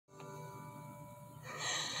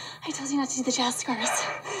I told you not to do the jazz squares.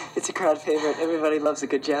 It's a crowd favorite. Everybody loves a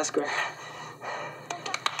good jazz square.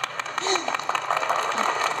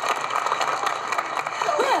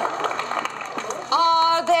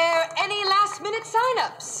 Are there any last-minute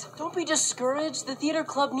sign-ups? Don't be discouraged. The theater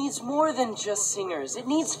club needs more than just singers. It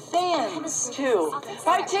needs fans, too.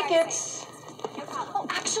 Buy tickets. Oh,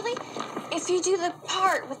 actually, if you do the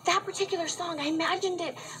part with that particular song, I imagined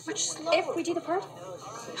it much slower. If we do the part?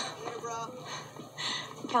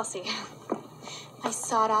 Kelsey, my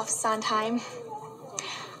sawed-off Sondheim.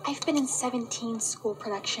 I've been in 17 school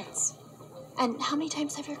productions. And how many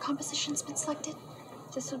times have your compositions been selected?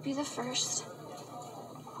 This would be the first.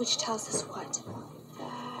 Which tells us what?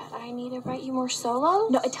 That I need to write you more solos?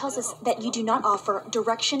 No, it tells us that you do not offer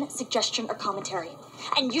direction, suggestion, or commentary.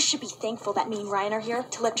 And you should be thankful that me and Ryan are here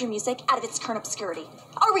to lift your music out of its current obscurity.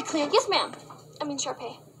 Are we clear? Yes, ma'am. I mean,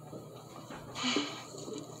 Sharpay.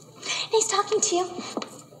 Nice talking to you.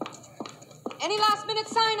 Any last-minute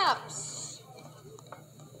sign-ups?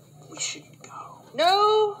 We should go.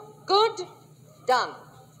 No? Good? Done.